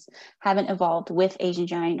honeybees haven't evolved with Asian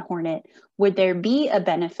giant hornet, would there be a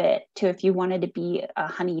benefit to, if you wanted to be a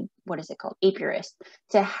honey, what is it called, apiarist,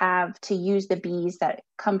 to use the bees that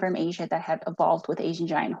come from Asia that have evolved with Asian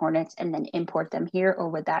giant hornets and then import them here, or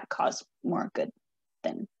would that cause more good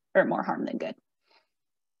than, or more harm than good?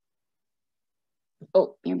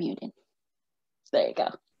 Oh, you're muted. There you go.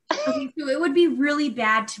 Okay, so it would be really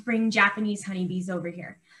bad to bring Japanese honeybees over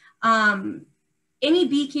here. Any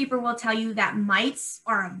beekeeper will tell you that mites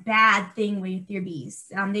are a bad thing with your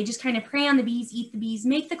bees. They just kind of prey on the bees, eat the bees,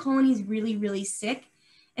 make the colonies really, really sick.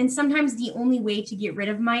 And sometimes the only way to get rid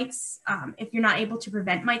of mites, if you're not able to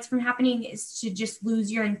prevent mites from happening, is to just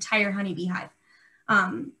lose your entire honeybee hive.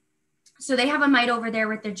 So they have a mite over there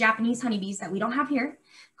with their Japanese honeybees that we don't have here,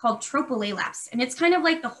 called Tropolalaps. And it's kind of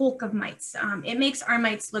like the Hulk of mites. It makes our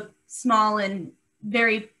mites look small and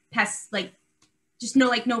very like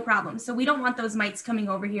no problem. So we don't want those mites coming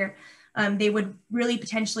over here. They would really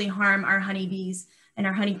potentially harm our honeybees and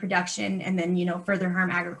our honey production, and then, further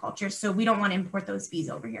harm agriculture. So we don't want to import those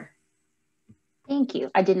bees over here. Thank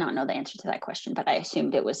you. I did not know the answer to that question, but I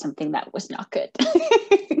assumed it was something that was not good.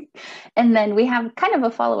 And then we have kind of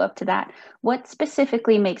a follow-up to that. What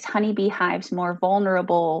specifically makes honeybee hives more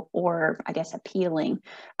vulnerable, or I guess appealing,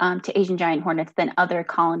 to Asian giant hornets than other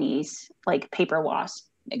colonies like paper wasps,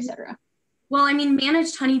 etc.? Well, I mean,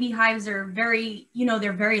 managed honeybee hives are very,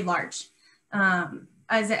 they're very large.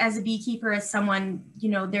 As a beekeeper, as someone,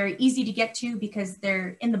 they're easy to get to because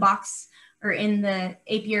they're in the box or in the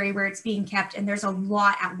apiary where it's being kept, and there's a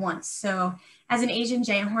lot at once. So as an Asian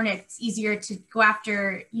giant hornet, it's easier to go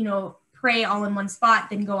after, prey all in one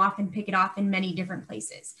spot than go off and pick it off in many different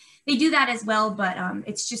places. They do that as well, but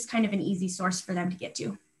it's just kind of an easy source for them to get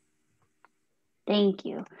to. Thank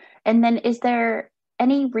you. And then is there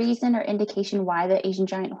any reason or indication why the Asian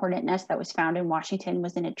giant hornet nest that was found in Washington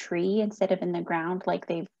was in a tree instead of in the ground like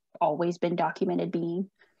they've always been documented being?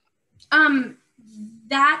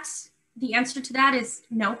 The answer to that is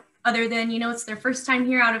no, other than, it's their first time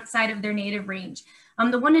here outside of their native range.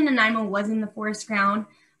 The one in Nanaimo was in the forest ground.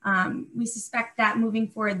 We suspect that moving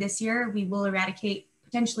forward this year, we will eradicate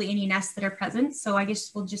potentially any nests that are present. So I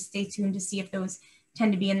guess we'll just stay tuned to see if those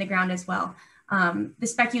tend to be in the ground as well. The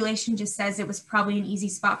speculation just says it was probably an easy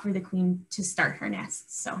spot for the queen to start her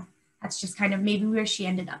nest. So that's just kind of maybe where she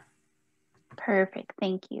ended up. Perfect,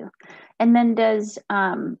 thank you. And then does,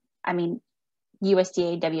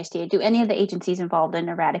 USDA, WSDA, do any of the agencies involved in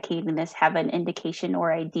eradicating this have an indication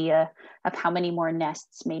or idea of how many more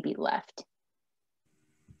nests may be left?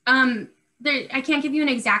 I can't give you an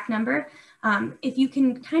exact number. If you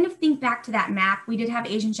can kind of think back to that map, we did have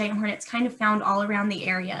Asian giant hornets kind of found all around the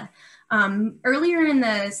area. Earlier in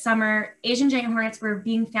the summer, Asian giant hornets were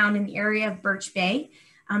being found in the area of Birch Bay.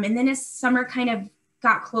 And then as summer kind of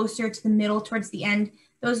got closer to the middle towards the end,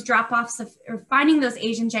 those drop-offs of finding those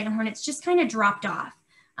Asian giant hornets just kind of dropped off.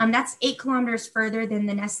 That's 8 kilometers further than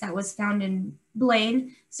the nest that was found in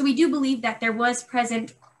Blaine. So we do believe that there was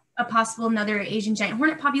present a possible another Asian giant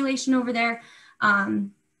hornet population over there,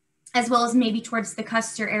 as well as maybe towards the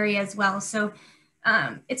Custer area as well. So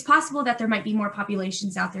it's possible that there might be more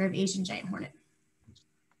populations out there of Asian giant hornet.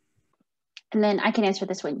 And then I can answer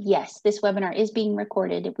this one. Yes, this webinar is being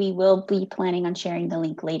recorded. We will be planning on sharing the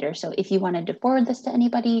link later. So if you wanted to forward this to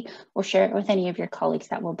anybody or share it with any of your colleagues,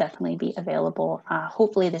 that will definitely be available,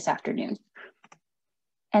 hopefully this afternoon.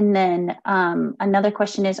 And then another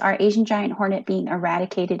question is, are Asian giant hornet being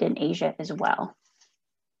eradicated in Asia as well?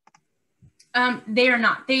 They are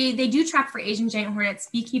not. They do trap for Asian giant hornets.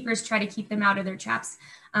 Beekeepers try to keep them out of their traps,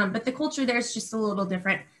 but the culture there is just a little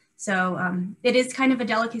different. So it is kind of a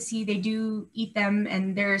delicacy. They do eat them,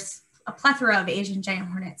 and there's a plethora of Asian giant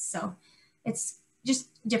hornets. So it's just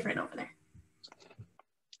different over there.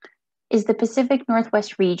 Is the Pacific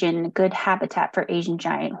Northwest region good habitat for Asian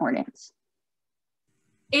giant hornets?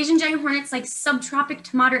 Asian giant hornets like subtropic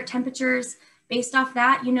to moderate temperatures. Based off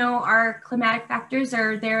that, you know, our climatic factors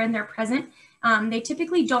are there and they're present. They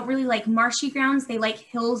typically don't really like marshy grounds. They like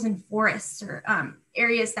hills and forests or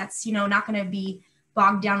areas that's, you know, not going to be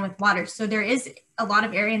bogged down with water. So there is a lot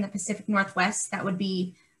of area in the Pacific Northwest that would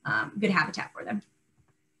be good habitat for them,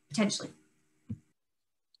 potentially.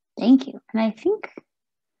 Thank you. And I think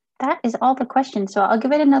that is all the questions. So I'll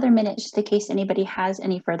give it another minute just in case anybody has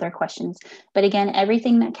any further questions. But again,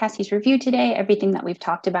 everything that Cassie's reviewed today, everything that we've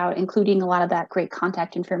talked about, including a lot of that great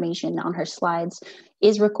contact information on her slides,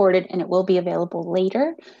 is recorded and it will be available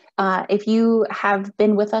later. If you have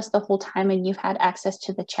been with us the whole time and you've had access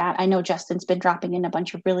to the chat, I know Justin's been dropping in a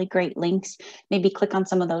bunch of really great links. Maybe click on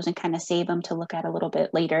some of those and kind of save them to look at a little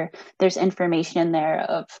bit later. There's information in there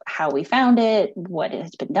of how we found it, what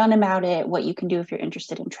has been done about it, what you can do if you're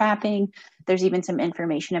interested in trapping. There's even some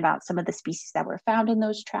information about some of the species that were found in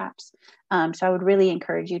those traps. So I would really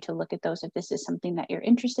encourage you to look at those if this is something that you're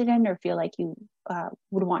interested in or feel like you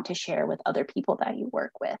would want to share with other people that you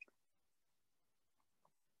work with.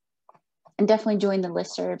 And definitely join the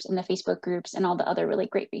listservs and the Facebook groups and all the other really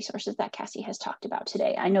great resources that Cassie has talked about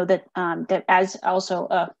today. I know that, that as also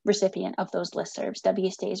a recipient of those listservs,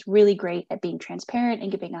 WSDA is really great at being transparent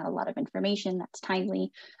and giving out a lot of information that's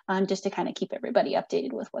timely, just to kind of keep everybody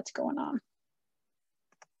updated with what's going on.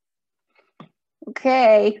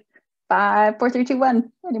 Okay, 5, 4, 3, 2,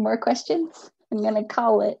 1. Any more questions? I'm gonna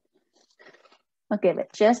call it. I'll give it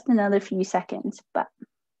just another few seconds, but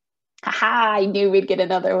haha, I knew we'd get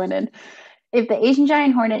another one in. If the Asian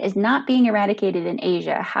giant hornet is not being eradicated in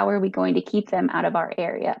Asia, how are we going to keep them out of our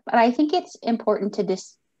area? But I think it's important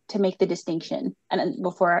to make the distinction, and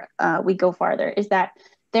before we go farther, is that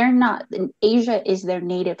they're not, Asia is their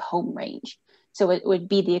native home range. So it would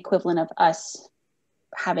be the equivalent of us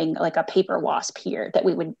having like a paper wasp here that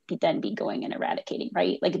we would then be going and eradicating,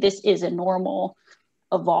 right? Like this is a normal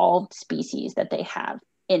evolved species that they have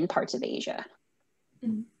in parts of Asia.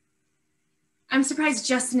 Mm-hmm. I'm surprised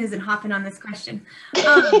Justin isn't hopping on this question.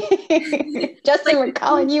 Justin, we're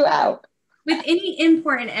calling you out. With any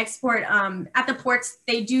import and export, at the ports,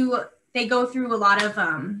 they go through a lot of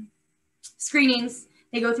screenings.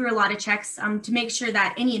 They go through a lot of checks to make sure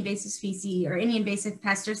that any invasive species or any invasive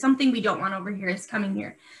pest or something we don't want over here is coming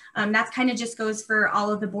here. That kind of just goes for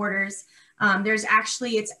all of the borders. It's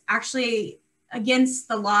actually against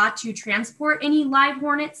the law to transport any live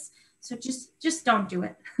hornets. So just don't do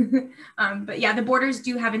it. But yeah, the borders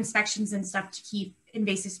do have inspections and stuff to keep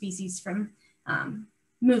invasive species from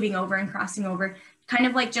moving over and crossing over. Kind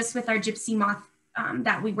of like just with our gypsy moth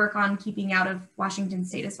that we work on keeping out of Washington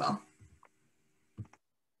State as well.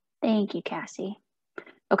 Thank you, Cassie.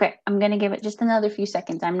 Okay, I'm gonna give it just another few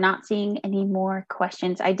seconds. I'm not seeing any more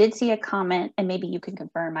questions. I did see a comment, and maybe you can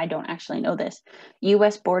confirm, I don't actually know this.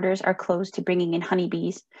 US borders are closed to bringing in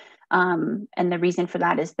honeybees. And the reason for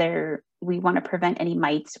that is we want to prevent any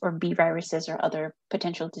mites or bee viruses or other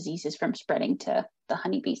potential diseases from spreading to the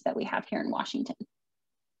honeybees that we have here in Washington.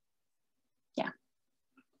 Yeah,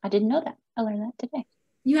 I didn't know that. I learned that today.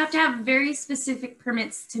 You have to have very specific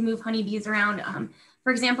permits to move honeybees around.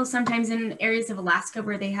 For example, sometimes in areas of Alaska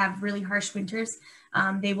where they have really harsh winters,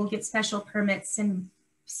 they will get special permits and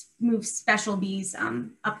move special bees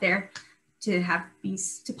up there to have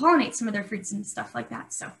bees to pollinate some of their fruits and stuff like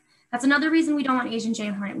that. So that's another reason we don't want Asian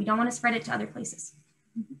giant hornet. We don't want to spread it to other places.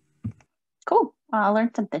 Cool. Well, I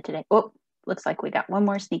learned something today. Oh, looks like we got one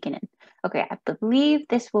more sneaking in. Okay, I believe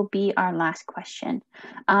this will be our last question.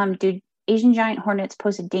 Do Asian giant hornets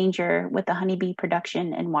pose a danger with the honeybee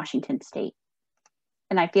production in Washington State?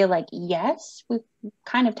 And I feel like, yes, we've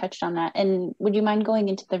kind of touched on that. And would you mind going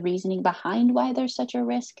into the reasoning behind why there's such a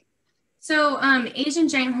risk? So Asian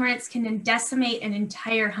giant hornets can decimate an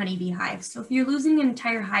entire honeybee hive. So if you're losing an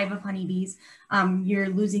entire hive of honeybees, you're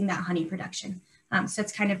losing that honey production. So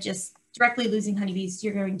it's kind of just directly losing honeybees,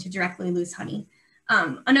 you're going to directly lose honey.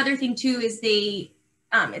 Another thing too is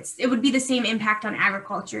it would be the same impact on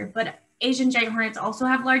agriculture, but Asian giant hornets also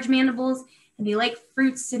have large mandibles and they like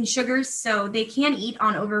fruits and sugars, so they can eat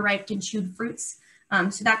on overripe and chewed fruits.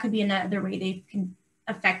 So that could be another way they can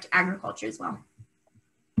affect agriculture as well.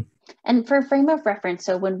 And for frame of reference,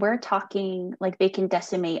 so when we're talking like they can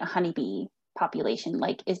decimate a honeybee, population?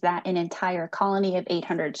 Like, is that an entire colony of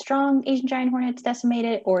 800 strong Asian giant hornets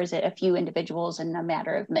decimated, or is it a few individuals in a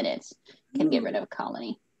matter of minutes can get rid of a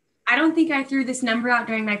colony? I don't think I threw this number out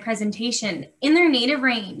during my presentation. In their native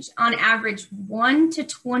range, on average, 1 to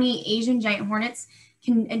 20 Asian giant hornets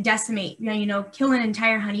can decimate, kill an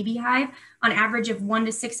entire honeybee hive on average of 1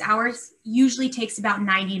 to 6 hours, usually takes about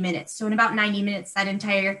 90 minutes. So in about 90 minutes, that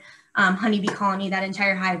entire honeybee colony, that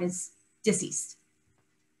entire hive is deceased.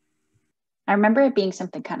 I remember it being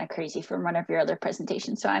something kind of crazy from one of your other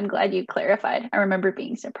presentations, so I'm glad you clarified. I remember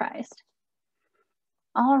being surprised.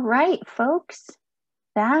 All right, folks,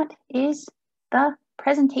 that is the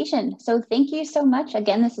presentation. So thank you so much.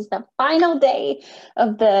 Again, this is the final day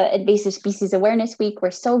of the Invasive Species Awareness Week. We're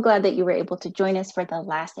so glad that you were able to join us for the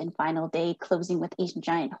last and final day, closing with Asian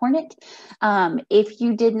giant hornet. If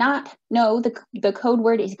you did not know, the code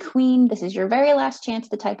word is queen. This is your very last chance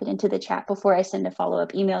to type it into the chat before I send a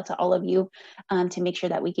follow-up email to all of you to make sure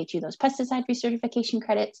that we get you those pesticide recertification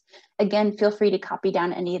credits. Again, feel free to copy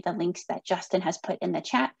down any of the links that Justin has put in the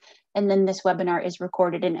chat. And then this webinar is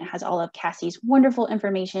recorded and it has all of Cassie's wonderful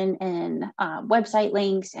information and website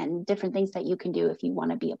links and different things that you can do if you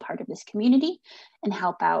want to be a part of this community and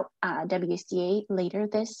help out WSDA later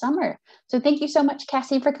this summer. So thank you so much,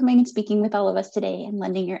 Cassie, for coming and speaking with all of us today and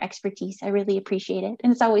lending your expertise. I really appreciate it.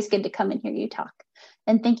 And it's always good to come and hear you talk.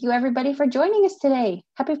 And thank you everybody for joining us today.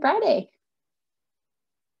 Happy Friday.